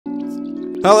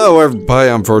Hello everybody,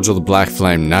 I'm Virgil the Black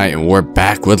Flame Knight, and we're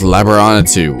back with Labyronia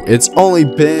 2. It's only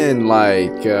been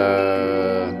like,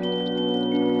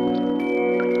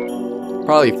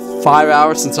 probably 5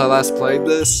 hours since I last played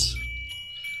this.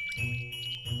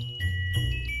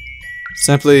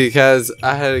 Simply because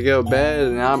I had to go to bed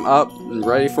and I'm up and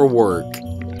ready for work.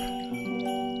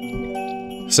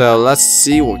 So let's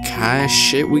see what kind of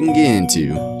shit we can get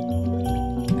into.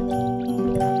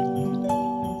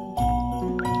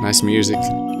 Nice music.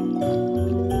 I'm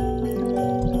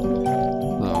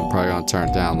probably gonna turn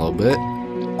it down a little bit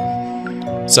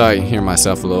so I can hear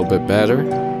myself a little bit better.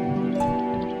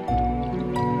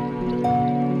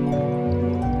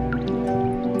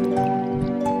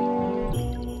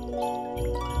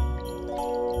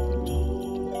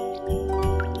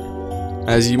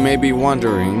 As you may be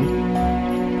wondering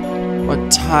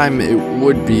what time it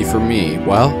would be for me,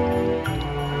 well,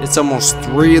 it's almost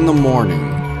 3 in the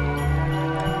morning.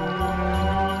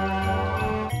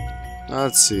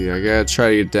 Let's see, I gotta try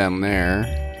to get down there.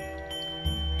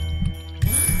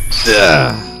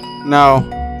 Ugh. No,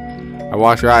 I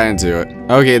walked right into it.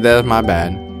 Okay, that's my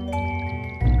bad.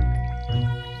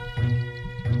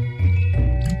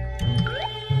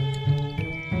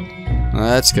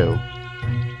 Let's go.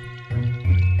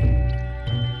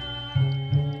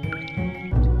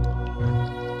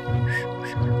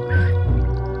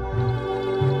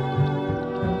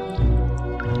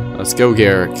 Let's go,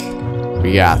 Garic.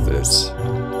 We got this.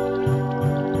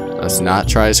 Let's not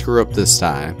try to screw up this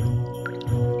time.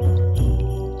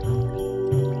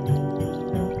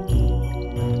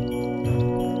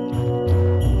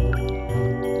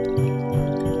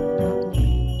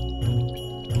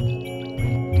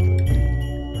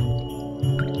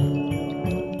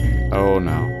 Oh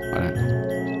no.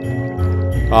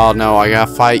 Oh no, I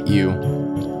gotta fight you.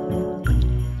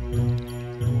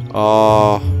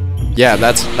 Oh, yeah,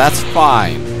 that's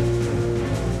fine.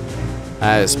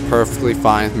 That is perfectly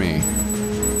fine with me.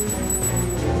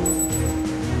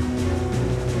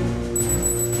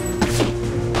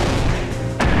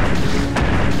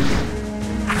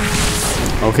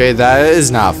 Okay, that is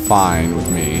not fine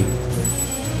with me.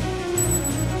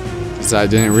 Because I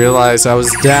didn't realize I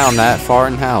was down that far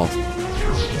in health.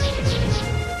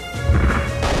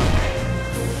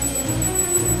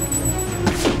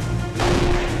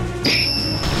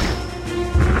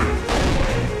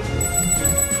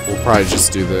 Probably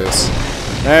just do this.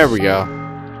 There we go.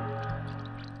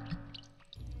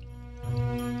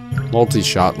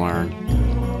 Multi-shot learn.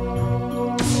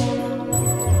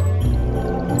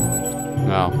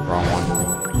 No, wrong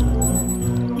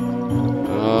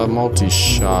one.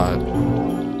 Multi-shot.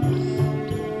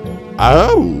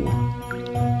 Oh!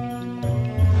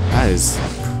 That is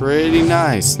pretty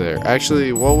nice there.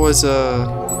 Actually, what was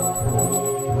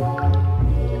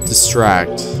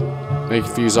distract? Make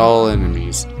confuse all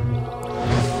enemies.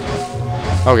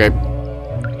 Okay.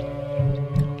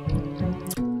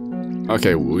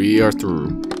 Okay, we are through.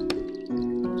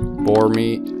 Boar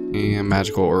meat and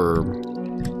magical herb.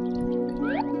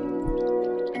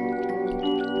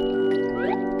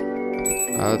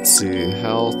 Let's see,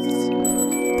 health.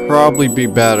 Probably be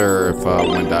better if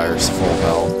Windir's full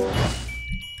health.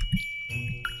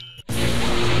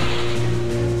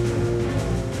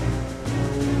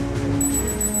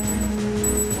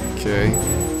 Okay.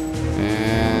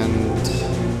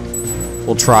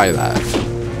 We'll try that.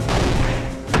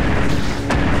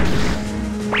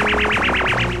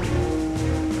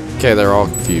 Okay, they're all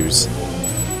confused.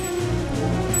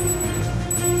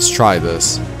 Let's try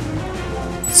this.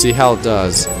 See how it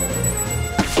does.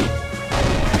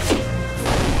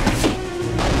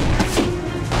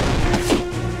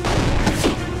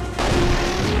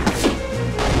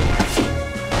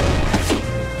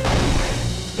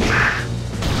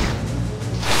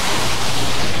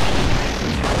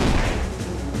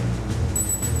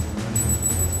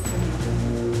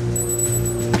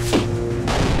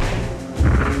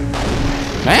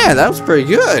 Man, that was pretty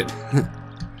good.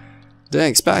 Didn't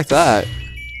expect that.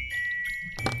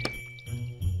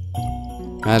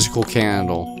 Magical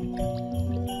candle.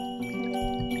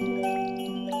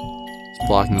 It's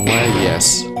blocking the way?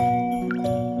 Yes.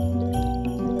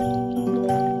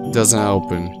 Doesn't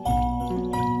open.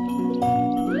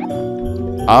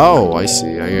 Oh, I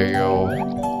see. I gotta go.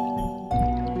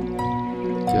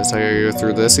 Guess I gotta go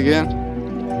through this again?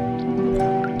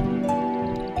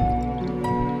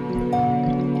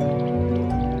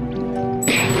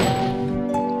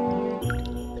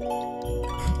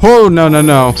 Oh, no, no,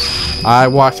 no. I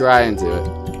walked right into it.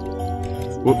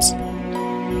 Whoops.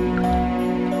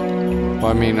 Well,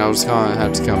 I mean, I was gonna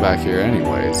have to come back here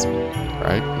anyways.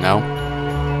 Right? No.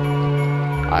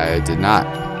 I did not.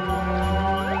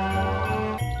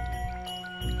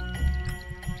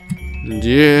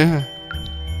 Yeah.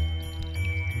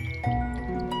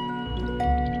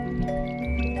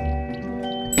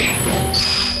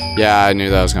 Yeah, I knew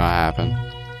that was gonna happen.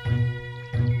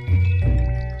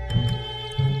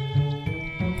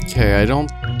 Okay, I don't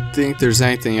think there's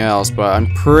anything else, but I'm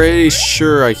pretty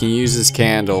sure I can use this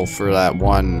candle for that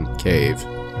one cave.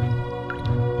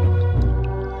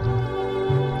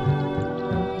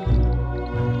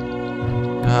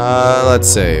 Let's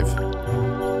save.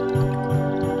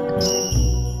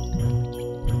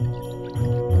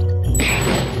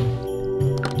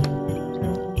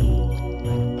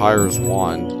 Pyro's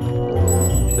wand.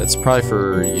 That's probably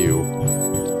for you.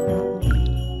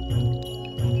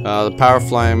 The power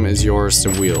flame is yours to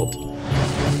wield.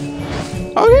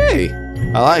 Okay,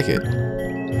 I like it.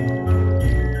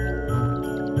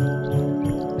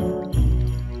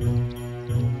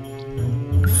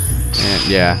 And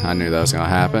yeah, I knew that was gonna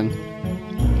happen.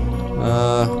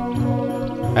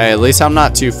 Hey, at least I'm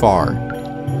not too far.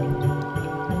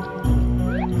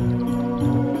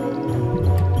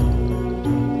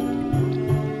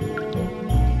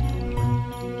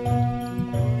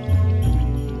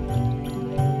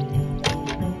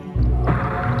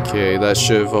 Okay, that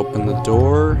should have opened the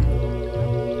door.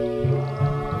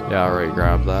 Yeah, I already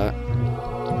grabbed that.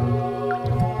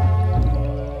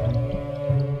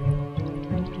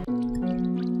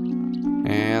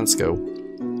 And let's go.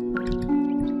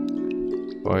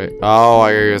 Wait. Oh,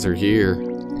 I gotta go through here.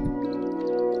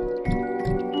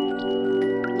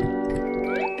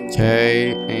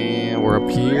 Okay, and we're up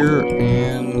here,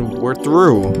 and we're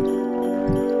through.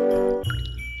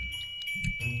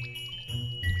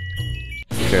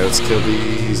 Okay, let's kill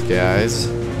these guys.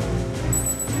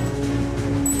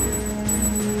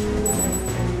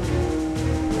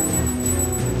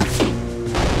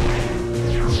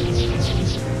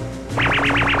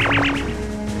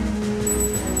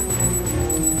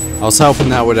 I was hoping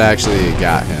that would actually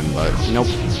got him, but nope.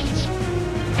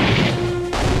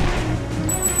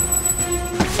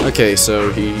 Okay,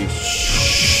 so he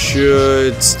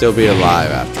should still be alive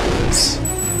after this.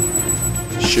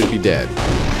 Should be dead.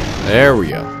 There we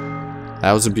go.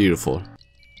 That was beautiful.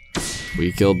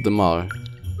 We killed them all.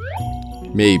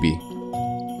 Maybe.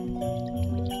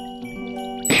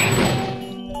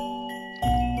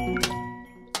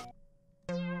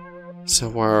 So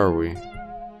where are we?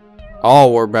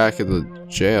 Oh, we're back at the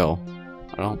jail.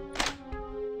 I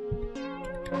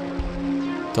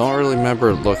don't really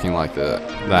remember it looking like that.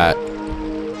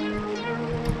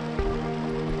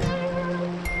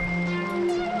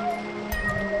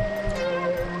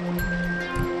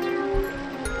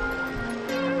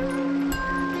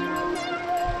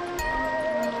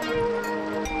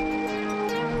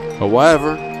 But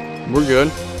whatever, we're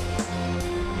good.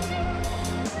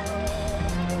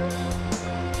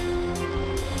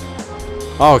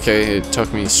 Oh, okay, it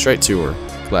took me straight to her.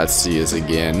 Glad to see us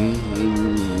again,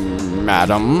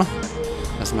 madam.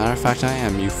 As a matter of fact, I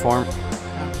am. You form.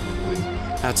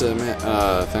 Have to admit,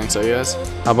 thanks, I guess.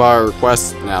 How about our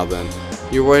request now then?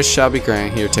 Your wish shall be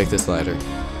granted. Here, take this letter.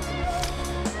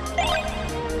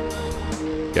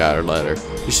 Got her letter.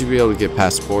 You should be able to get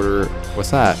past the border with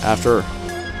that. After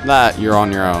that, you're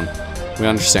on your own. We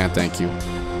understand, thank you.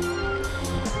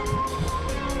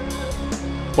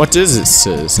 What is it,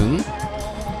 citizen?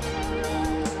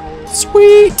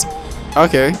 Sweet!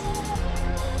 Okay.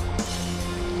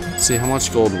 Let's see how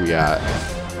much gold we got.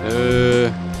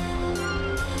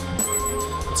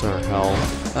 What's our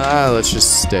health? Let's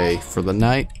just stay for the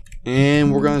night.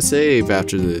 And we're gonna save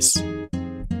after this.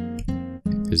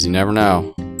 Cause you never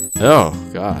know. Oh,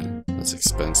 God. That's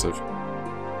expensive.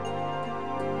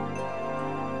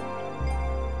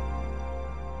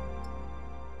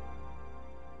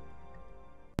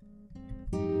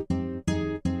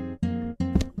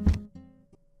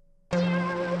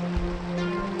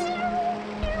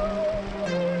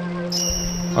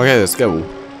 Okay, let's go.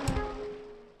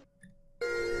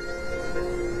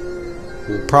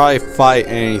 We'll probably fight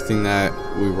anything that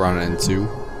we run into.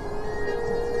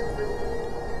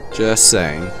 Just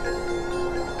saying.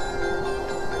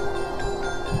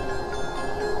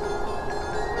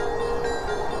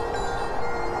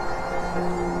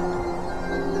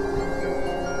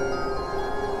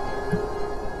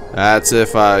 That's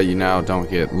if you know, don't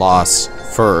get lost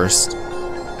first.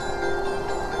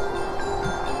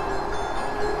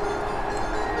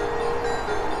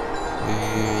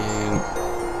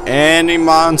 Any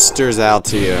monsters out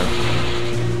here?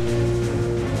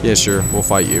 Yeah, sure. We'll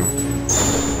fight you.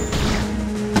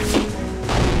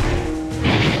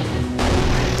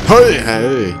 Hey,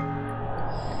 hey.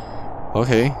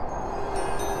 Okay.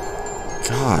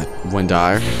 God,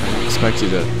 Windir. I didn't expect you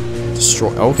to destroy.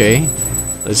 Okay.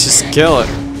 Let's just kill it.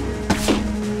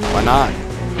 Why not?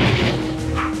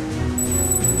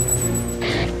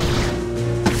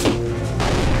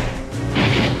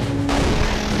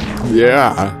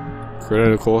 Yeah.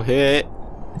 Critical hit.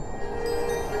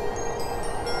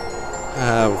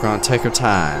 We're gonna take our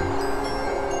time.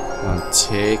 We're gonna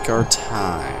take our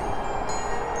time.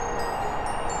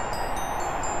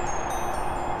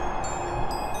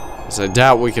 Because I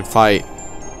doubt we could fight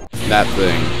that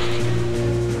thing.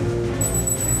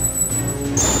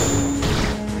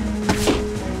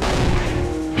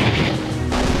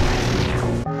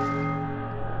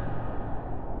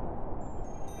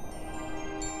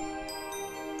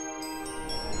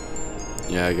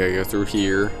 Yeah, I gotta go through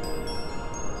here.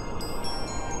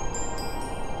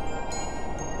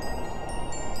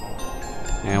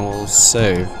 And we'll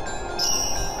save.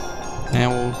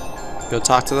 And we'll go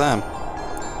talk to them.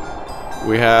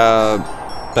 We have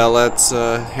Bellette's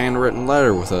handwritten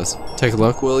letter with us. Take a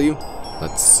look, will you?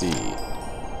 Let's see.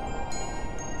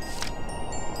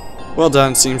 Well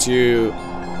done, seems you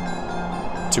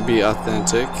to be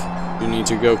authentic. You need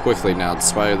to go quickly now.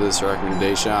 Despite this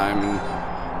recommendation, I'm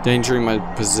endangering my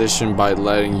position by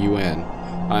letting you in.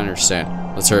 I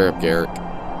understand. Let's hurry up, Garic.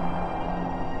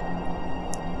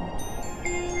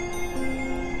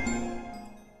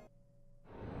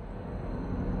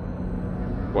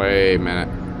 Wait a minute.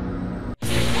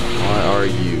 What are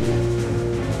you?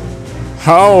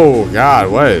 Oh God,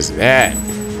 what is that?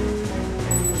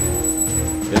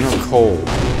 Inner cold.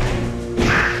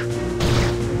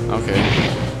 Okay.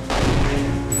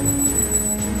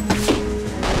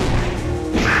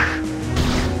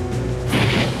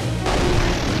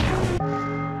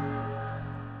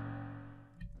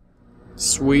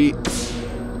 Sweet.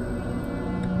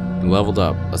 Leveled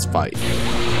up. Let's fight.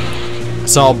 I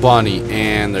saw a bunny,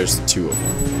 and there's 2 of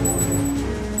them.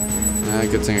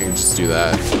 Good thing I can just do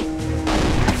that.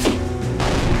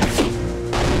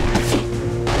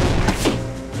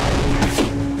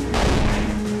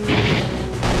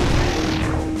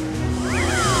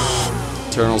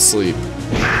 Eternal sleep.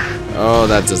 Oh,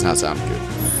 that does not sound good.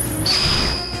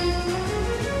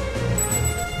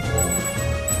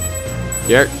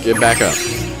 Garic, get back up.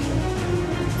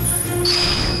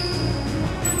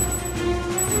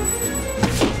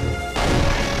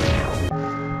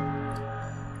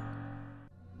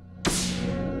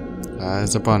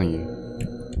 It's a bunny.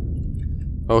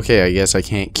 Okay, I guess I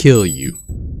can't kill you.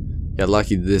 Got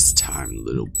lucky this time,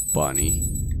 little bunny.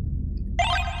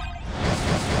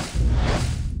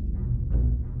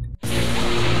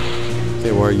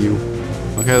 Okay, where are you?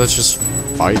 Okay, let's just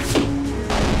fight.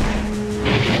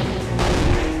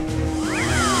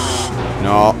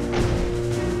 No.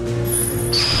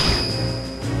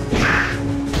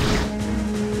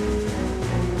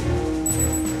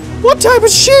 What type of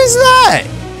shit is that?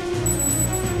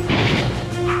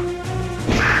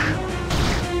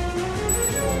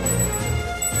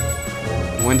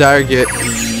 Windir,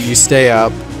 you stay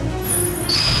up.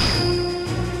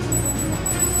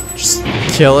 Just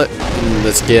kill it and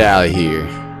let's get out of here.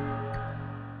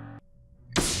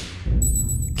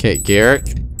 Okay, Garic.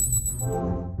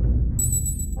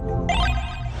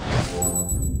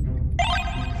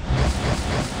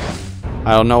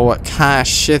 I don't know what kind of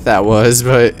shit that was,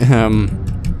 but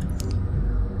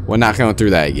we're not going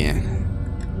through that again.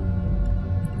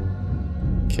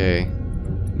 Okay.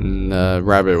 The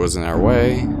rabbit was in our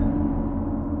way.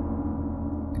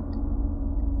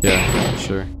 Yeah,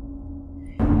 sure.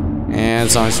 And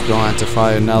zombies are going to have to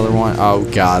fight another one. Oh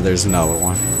God, there's another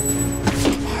one.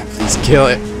 Come on, please kill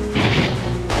it.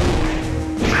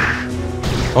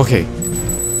 Okay.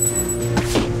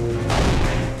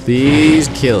 Please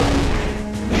kill it.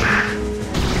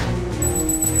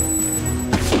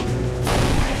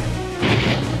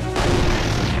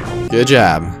 Good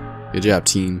job. Good job,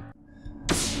 team.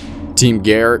 Team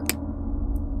Garic.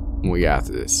 We got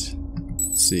this.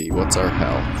 Let's see, what's our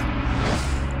health?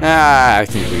 Ah, I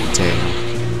think we can take him.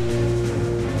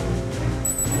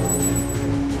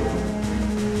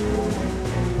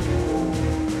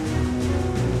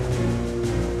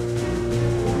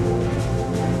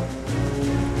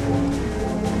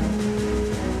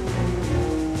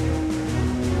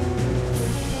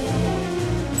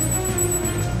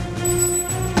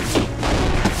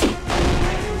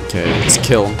 Okay, let's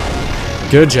kill him.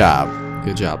 Good job.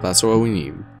 Good job. That's what we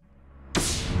need.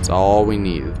 That's all we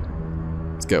need.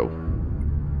 Let's go.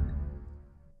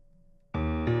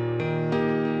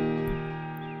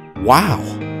 Wow.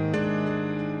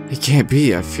 It can't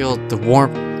be. I feel the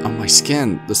warmth on my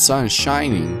skin. The sun is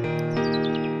shining.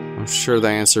 I'm sure the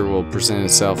answer will present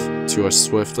itself to us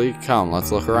swiftly. Come,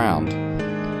 let's look around.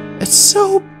 It's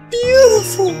so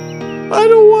beautiful. I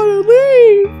don't want to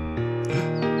leave.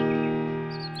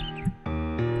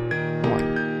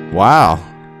 Wow.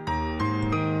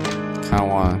 Kind of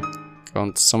want to go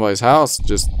into somebody's house.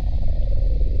 Just.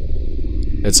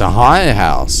 It's a haunted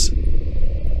house.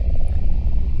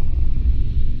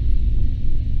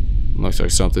 Looks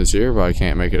like something's here, but I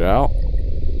can't make it out.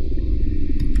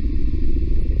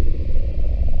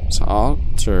 It's an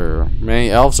altar. Many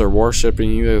elves are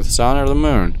worshipping either the sun or the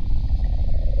moon.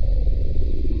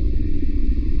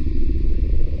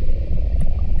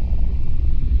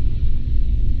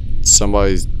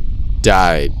 Somebody's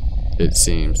died, it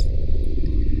seems.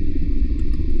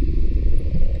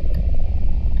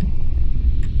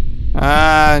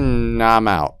 Nah, I'm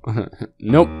out.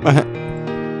 Nope.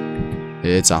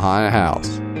 It's a haunted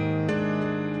house.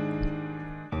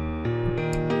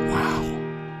 Wow.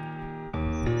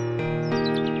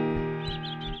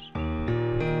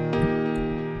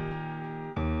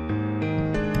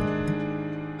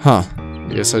 Huh.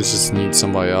 I guess I just need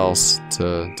somebody else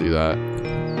to do that.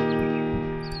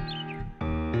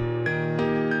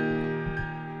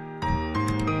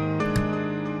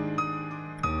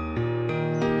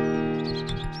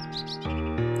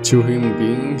 Two human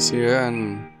beings here,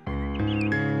 and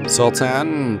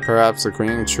Sultan, perhaps the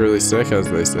Queen, truly sick, as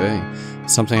they say.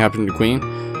 Something happened to the Queen?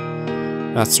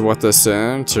 That's what the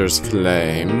senators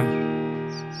claim.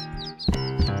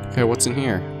 Okay, what's in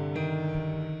here?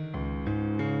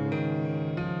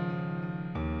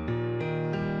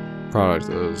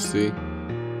 Product, see?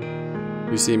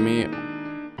 You see me?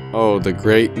 Oh, the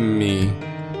great me.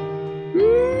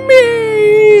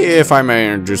 If I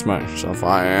may introduce myself,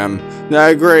 I am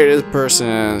the greatest person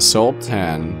in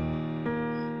Sultan,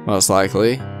 most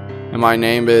likely, and my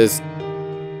name is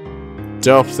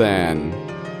Dopthan.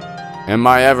 Am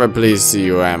I ever pleased to see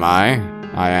you, am I?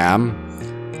 I am.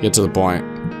 Get to the point.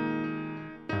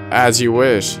 As you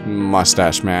wish,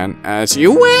 mustache man, as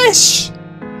you wish!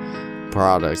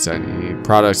 Products I need.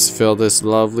 Products to fill this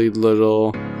lovely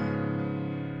little...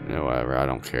 whatever, I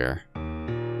don't care.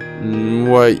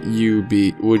 Would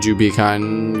you be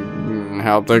kind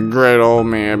help the great old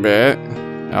me a bit?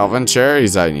 Elven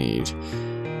cherries I need.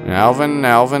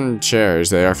 Elven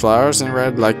cherries. They are flowers and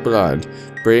red like blood.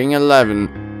 Bring me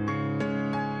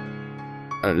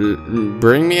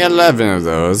 11 of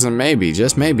those, and maybe,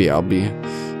 just maybe, I'll be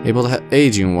able to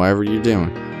aid you in whatever you're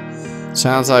doing.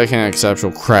 Sounds like an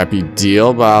exceptional crappy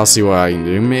deal, but I'll see what I can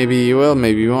do. Maybe you will,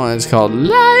 maybe you won't. It's called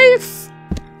life!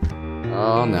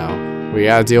 Oh no. We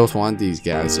gotta deal with one of these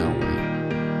guys, don't we?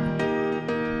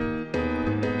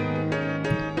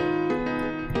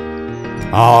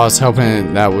 Oh, I was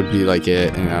hoping that would be like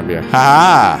it, and I'd be like,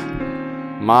 ha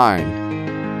ha! Mine.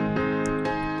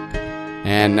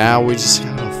 And now we just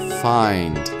gotta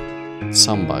find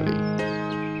somebody.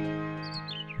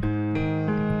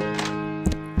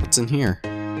 What's in here?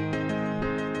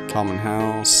 Common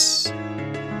house.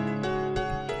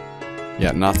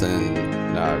 Yeah, nothing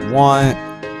that I want.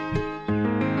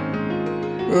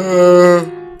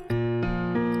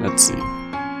 Let's see.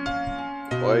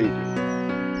 What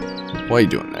are you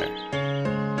doing there?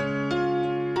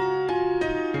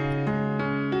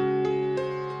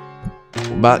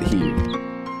 What about here?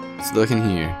 Let's look in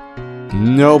here.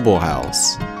 Noble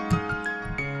house.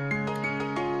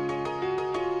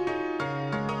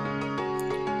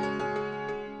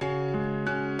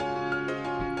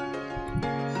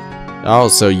 Oh,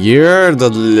 so you're the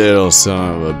little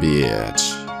son of a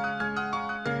bitch.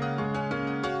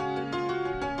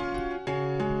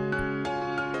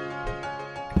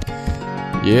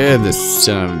 Yeah, the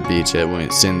son of a bitch that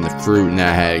went send the fruit and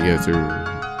I had to go through.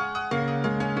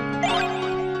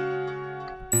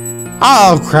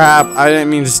 Oh crap, I didn't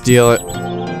mean to steal it.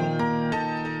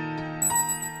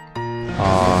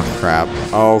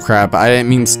 Oh crap, I didn't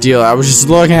mean to steal it. I was just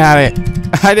looking at it.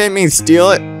 I didn't mean to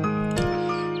steal it.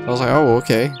 I was like, oh,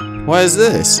 okay. What is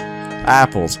this?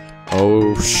 Apples.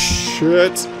 Oh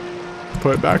shit.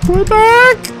 Put it back, put it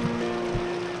back!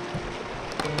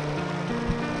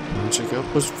 Magic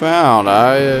up was found.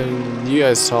 You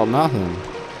guys saw nothing.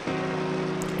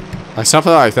 Like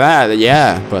something like that,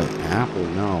 yeah, but apple,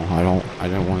 no. I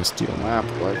don't want to steal an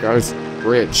apple. Like I was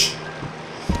rich.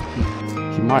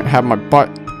 He might have my butt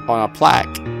on a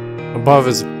plaque above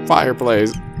his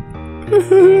fireplace. I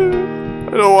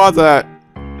don't want that.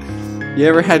 You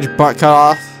ever had your butt cut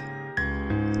off?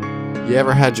 You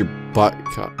ever had your butt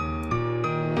cut?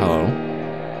 Hello?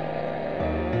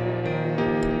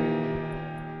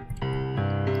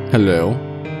 Hello?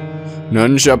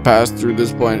 None shall pass through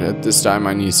this point at this time.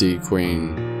 I need to see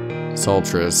Queen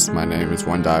Sultress. My name is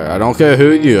Windir. I don't care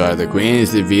who you are. The Queen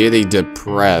is severely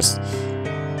depressed.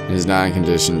 It is not in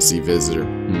condition to see visitor.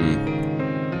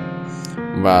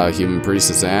 about a human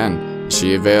priestess, Anne. Is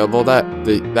she available?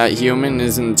 That human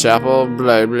is in the chapel,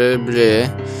 blah blah blah,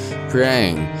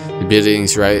 praying. The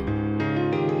building's right.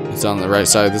 It's on the right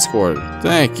side of this corridor.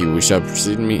 Thank you. We shall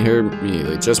proceed to meet her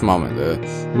immediately. Just a moment. The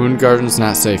moon garden's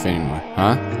not safe anymore.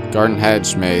 Huh? Garden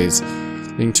hedge maze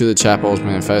leading to the chapel is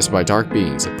manifested by dark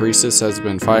beings. The priestess has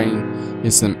been fighting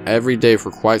against them every day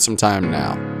for quite some time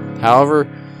now. However,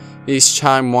 each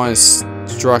time one is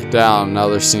struck down,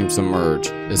 another seems to emerge.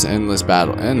 It's an endless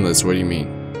battle. Endless? What do you mean?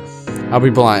 I'll be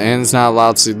blunt. Anne's not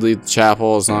allowed to leave the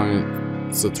chapel as long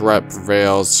as the threat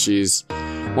prevails. She's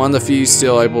one of the few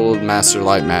still able to master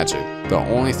light magic. The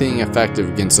only thing effective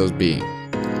against those beings.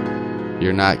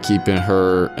 You're not keeping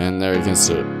her in there against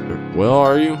her will,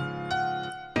 are you?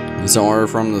 It's an order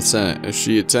from the Senate. If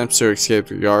she attempts to escape,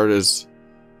 the guard is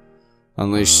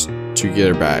unleashed to get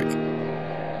her back.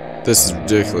 This is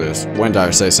ridiculous.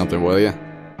 Windir, say something, will ya?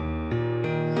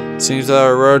 Seems that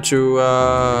our road to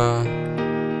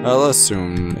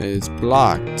Elysium is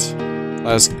blocked.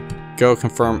 Let's go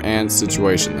confirm Anne's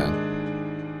situation then.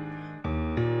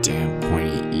 Damn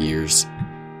pointy ears.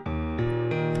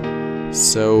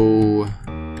 So...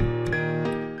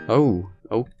 Oh,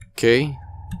 okay.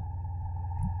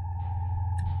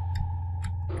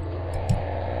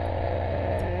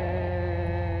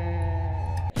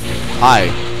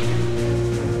 Hi.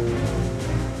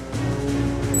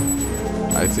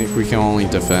 I think we can only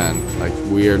defend. Like,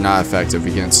 we are not effective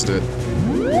against it.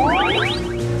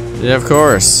 Yeah, of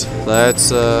course. Let's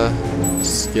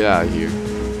just get out of here.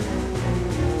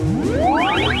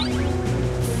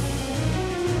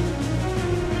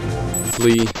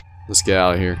 Flee. Let's get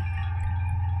out of here.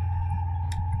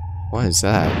 What is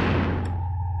that?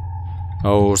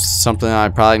 Oh, something I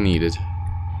probably needed.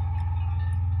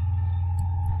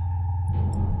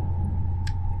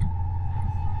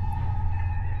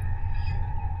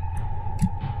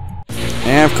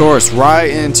 And of course, right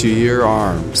into your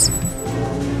arms.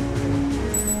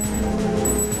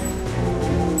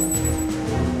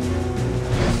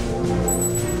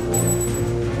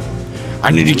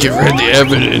 I need to get rid of the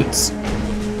evidence.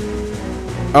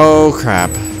 Oh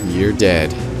crap, you're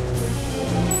dead.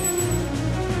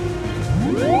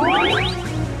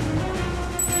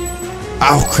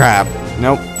 Oh crap.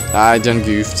 Nope, I done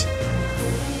goofed.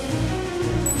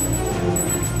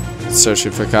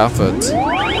 Searching for comfort.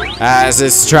 As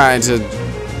it's trying to...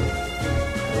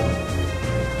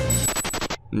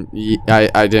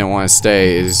 I didn't want to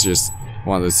stay. It's just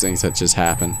one of those things that just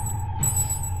happened.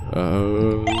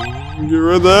 Get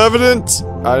rid of the evidence!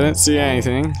 I didn't see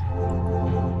anything.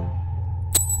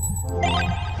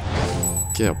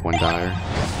 Get up, Windir.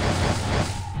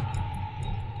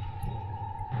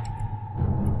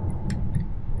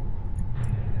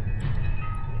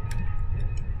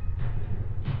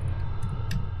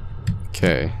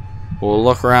 Okay. We'll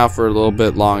look around for a little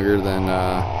bit longer than,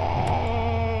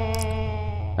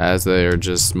 as they are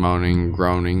just moaning,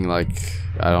 groaning, like,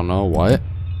 I don't know what.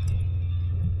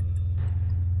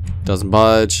 Doesn't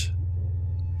budge.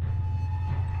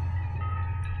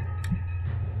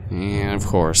 And of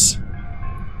course.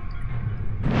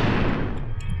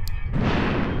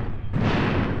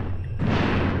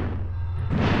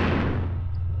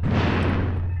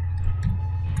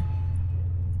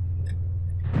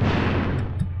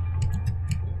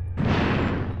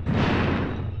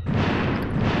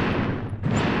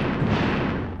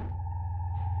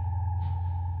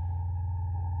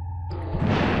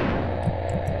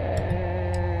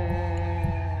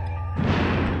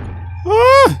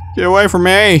 Get away from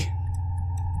me!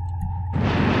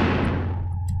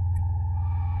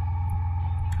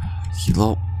 You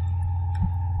little...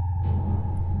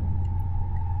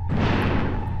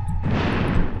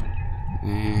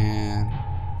 And...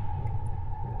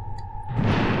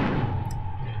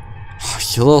 Oh,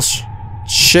 you little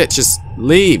shit, just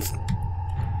leave!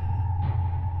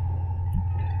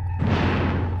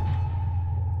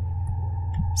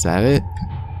 Is that it?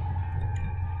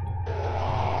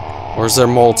 Or is there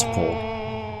multiple?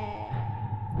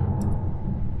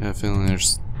 I have a feeling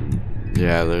there's...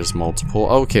 Yeah, there's multiple.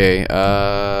 Okay,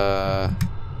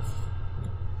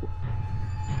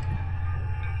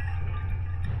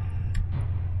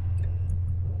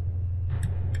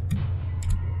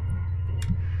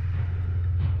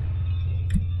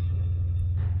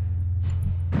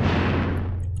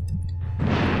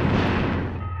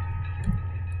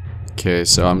 Okay,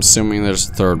 so I'm assuming there's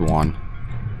a third one.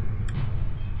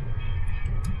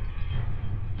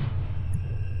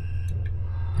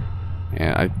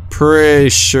 And I'm pretty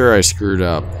sure I screwed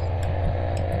up.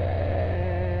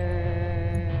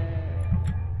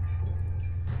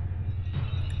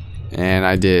 And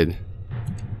I did.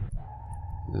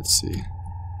 Let's see.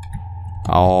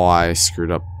 Oh, I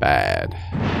screwed up bad.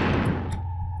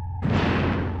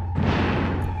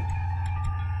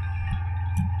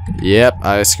 Yep,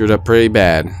 I screwed up pretty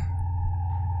bad.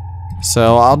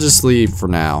 So I'll just leave for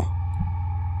now.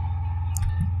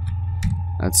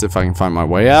 That's if I can find my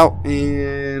way out,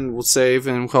 and we'll save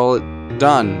and call it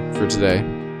done for today.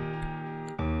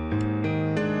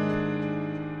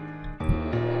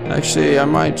 Actually, I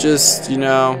might just, you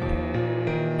know,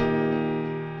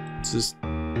 just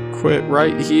quit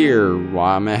right here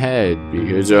while I'm ahead,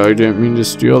 because I didn't mean to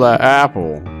steal that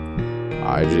apple.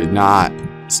 I did not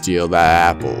steal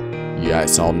that apple. You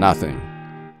guys saw nothing.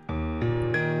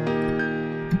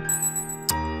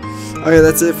 Okay,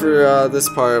 that's it for this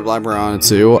part of Labyronia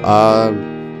 2. I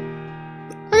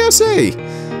gotta say,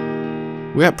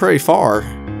 we got pretty far.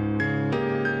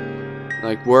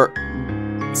 Like, we're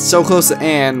so close to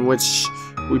Anne, which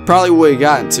we probably would have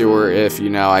gotten to her if,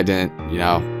 you know, I didn't, you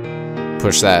know,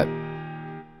 push that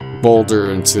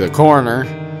boulder into the corner.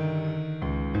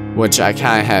 Which I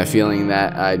kind of had a feeling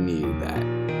that I needed that.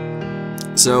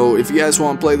 So, if you guys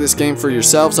want to play this game for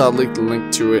yourselves, I'll leave the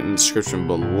link to it in the description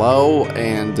below.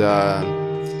 And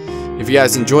if you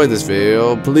guys enjoyed this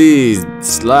video, please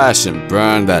slash and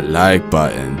burn that like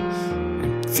button.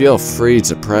 And feel free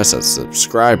to press that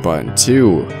subscribe button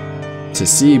too, to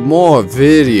see more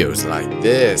videos like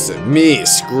this of me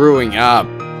screwing up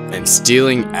and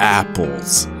stealing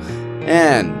apples.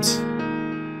 And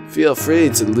feel free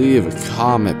to leave a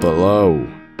comment below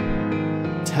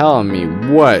telling me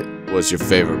what was your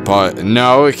favorite part.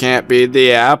 No, it can't be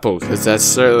the apple, because that's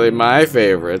certainly my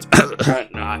favorite.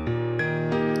 Not.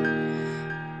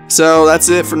 So that's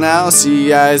it for now. See you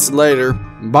guys later.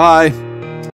 Bye.